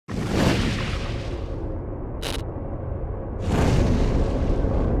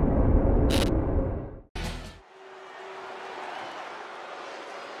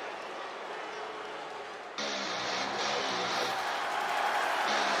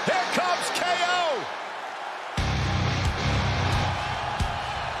Here comes KO.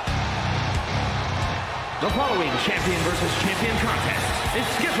 The following champion versus champion contest is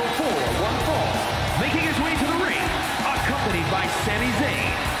scheduled for one fall. Making his way to the ring, accompanied by Sami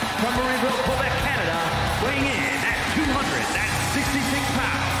Zayn from Marieville, Quebec, Canada, weighing in at 266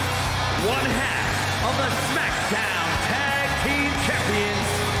 pounds. One half of the SmackDown Tag Team Champions,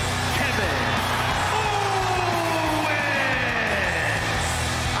 Kevin Owens.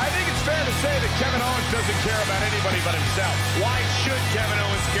 I think it's fair to say that Kevin Owens doesn't care about anybody but himself. Why should Kevin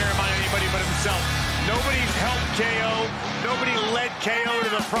Owens care about anybody but himself? Nobody's helped KO. Nobody led KO to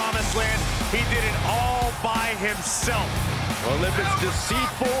the promised land. He did it all by himself. Well, if it's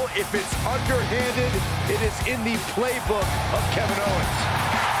deceitful, if it's underhanded, it is in the playbook of Kevin Owens.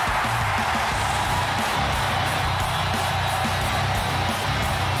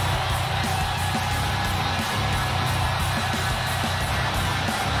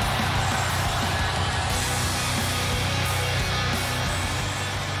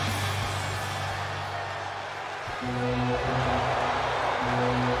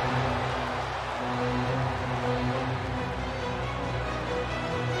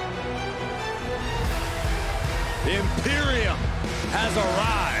 Imperium has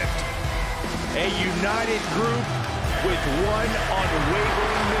arrived. A united group with one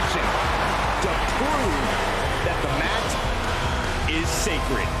unwavering mission: to prove that the mat is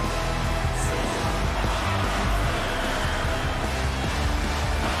sacred.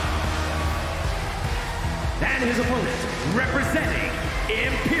 And his opponent, representing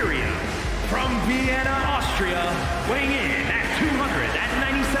Imperium from Vienna, Austria, weighing in at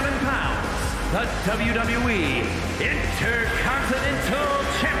 297 pounds. The WWE Intercontinental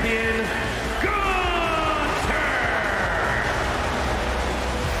Champion, Gunther!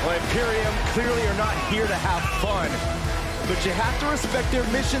 Well, Imperium clearly are not here to have fun, but you have to respect their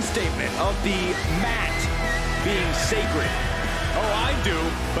mission statement of the mat being sacred. Oh, I do,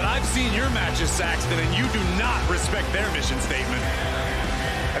 but I've seen your matches, Saxton, and you do not respect their mission statement.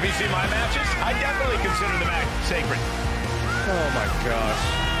 Have you seen my matches? I definitely consider the mat sacred. Oh, my gosh.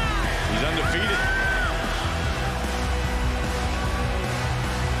 He's undefeated.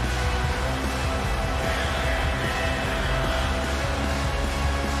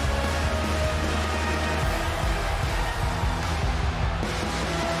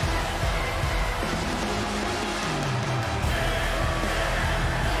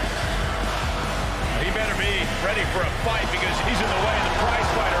 He better be ready for a fight because he's in the way of the prize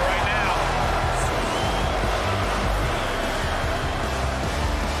fighter right now.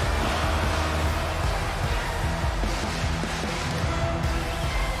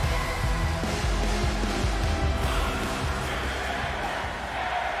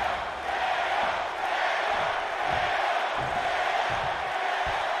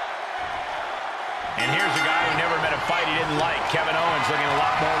 And here's a guy who never met a fight he didn't like. Kevin Owens looking a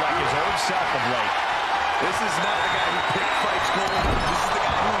lot more like his old self of late. This is not the guy who picked fights, Cole. This is the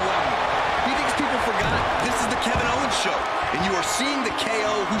guy who won. He thinks people forgot. This is the Kevin Owens show. And you are seeing the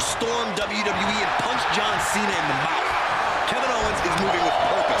KO who stormed WWE and punched John Cena in the mouth. Kevin Owens is moving with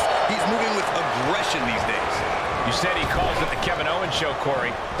purpose. He's moving with aggression these days. You said he calls it the Kevin Owens show,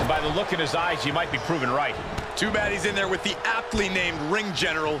 Corey. And by the look in his eyes, you might be proven right. Too bad he's in there with the aptly named ring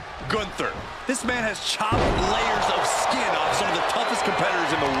general, Gunther. This man has chopped layers of skin off some of the toughest competitors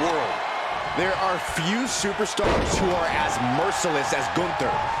in the world. There are few superstars who are as merciless as Gunther.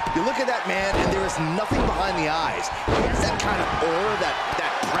 You look at that man, and there is nothing behind the eyes. He has that kind of aura,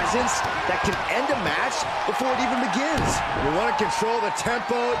 that presence that can end a match before it even begins. You want to control the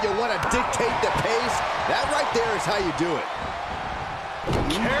tempo. You want to dictate the pace. That right there is how you do it.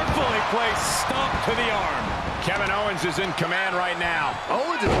 Carefully placed stomp to the arm. Kevin Owens is in command right now.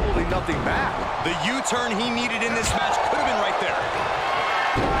 Owens is holding nothing back. The U-turn he needed in this match could have been right there.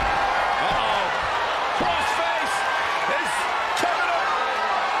 Uh-oh. Crossface is Kevin Owens.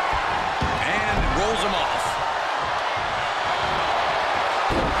 And rolls him off.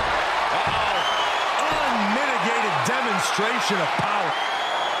 Uh-oh. Unmitigated demonstration of power.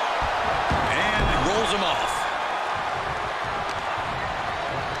 And rolls him off.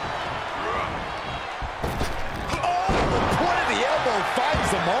 Finds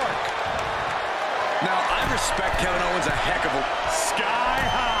the mark. Now, I respect Kevin Owens a heck of a... Sky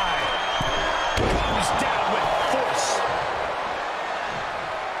high. Comes down with force.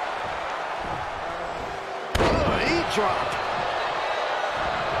 Knee drop.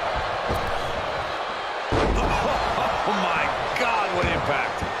 Oh, my God, what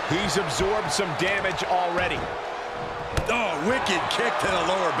impact. He's absorbed some damage already. Oh, wicked kick to the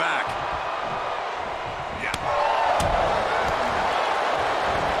lower back.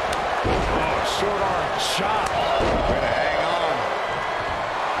 short arm chop. Way to hang on.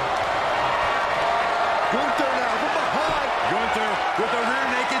 Gunther now from behind. Gunther with a rear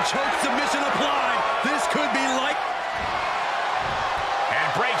naked choke submission applied. This could be like... And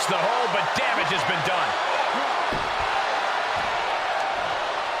breaks the hold, but damage has been done.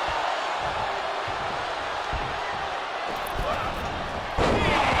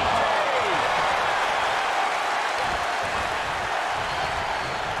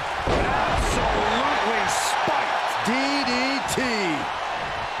 Absolutely spiked. DDT.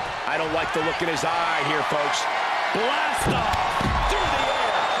 I don't like the look in his eye here, folks. Blast off through the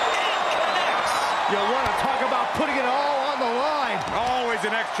air. And connects. You want to talk about putting it all on the line. Always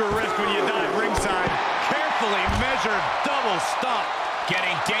an extra risk when you dive ringside. Carefully measured double stop.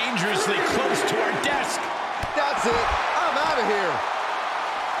 Getting dangerously close to our desk. That's it. I'm out of here.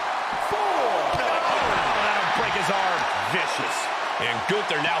 4. That'll break his arm. Vicious. And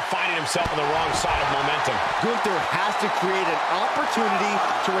Gunther now finding himself on the wrong side of momentum. Gunther has to create an opportunity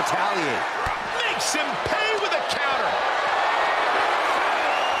to retaliate. Makes him pay with a counter.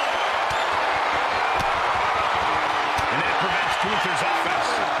 And that prevents Gunther's offense.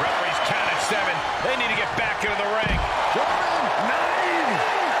 Referees count at 7. They need to get back into the ring. 9.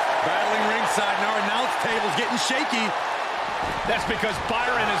 Battling ringside, and our announce table's getting shaky. That's because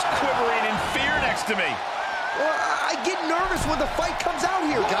Byron is quivering in fear next to me. Well, I get nervous when the fight comes out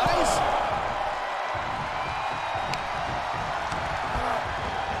here, guys.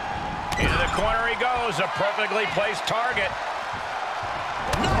 Into the corner he goes, a perfectly placed target.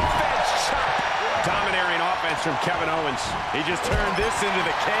 Knife edge chop. Domineering offense from Kevin Owens. He just turned this into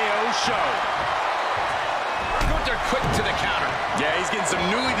the KO show. Gunther quick to the counter. Yeah, he's getting some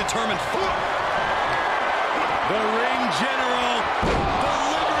newly determined foot. The ring general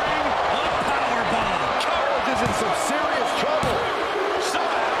delivering a powerbomb. Owens is in some serious trouble.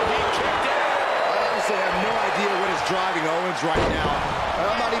 Somehow he kicked out. I honestly have no idea what is driving Owens right now. And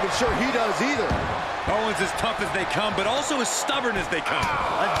I'm not even sure he does either. Owens as tough as they come, but also as stubborn as they come.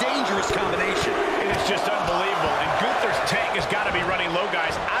 A dangerous combination. It is just unbelievable. And Gunther's tank has got to be running low,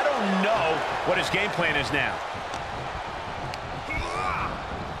 guys. I don't know what his game plan is now.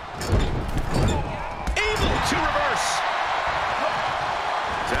 Able to reverse.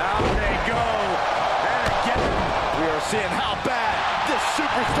 Down they go. And again, we are seeing how bad this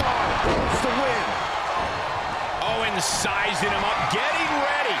superstar wants to win. Owens sizing him up, getting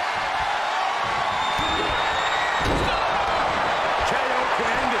ready. KO can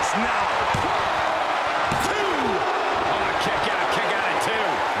end this now. 2. Oh, kick out at 2.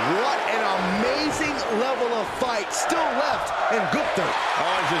 What an amazing level of fight still left in Gunther.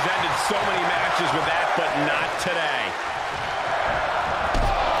 Owens has ended so many matches with that, but not today.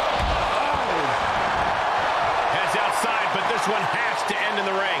 Oh. Heads outside, but this one has to end in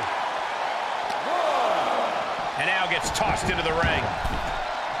the ring. And now gets tossed into the ring.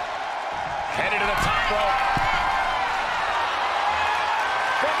 Headed to the top rope.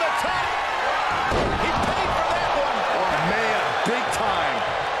 From the top. He paid for that one. Oh, man, big time.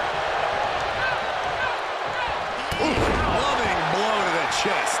 Loving blow to the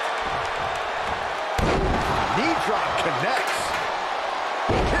chest. Knee drop connects.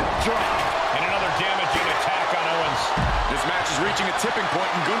 Hip drop. And another damaging attack on Owens. This match is reaching a tipping point,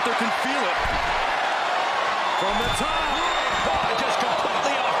 and Gunther can feel it. From the top. Oh, just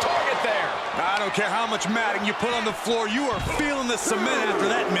completely off target there. I don't care how much matting you put on the floor, you are feeling the cement after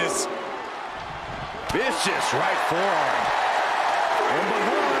that miss. Vicious right forearm. From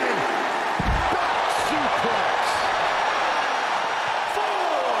behind. Back suplex.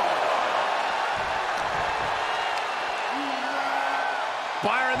 4.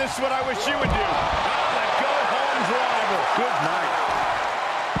 Byron, this is what I wish you would do. The go-home driver. Good night.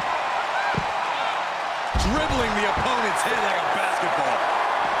 Dribbling the opponent's head like a basketball.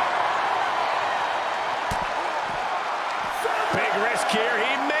 Big risk here.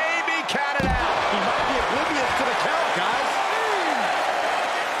 He